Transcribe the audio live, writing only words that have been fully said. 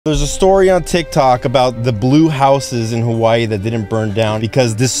There's a story on TikTok about the blue houses in Hawaii that didn't burn down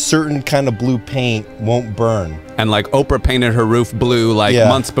because this certain kind of blue paint won't burn. And like Oprah painted her roof blue like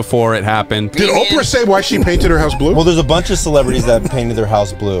months before it happened. Did Oprah say why she painted her house blue? Well, there's a bunch of celebrities that painted their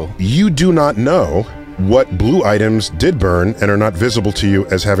house blue. You do not know what blue items did burn and are not visible to you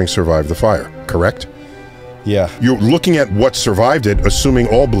as having survived the fire, correct? Yeah. You're looking at what survived it, assuming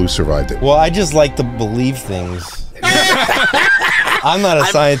all blue survived it. Well, I just like to believe things. I'm not a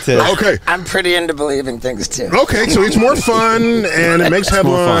scientist. Okay. I'm pretty into believing things too. Okay, so it's more fun and it makes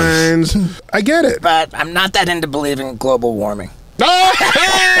headlines. I get it. But I'm not that into believing global warming.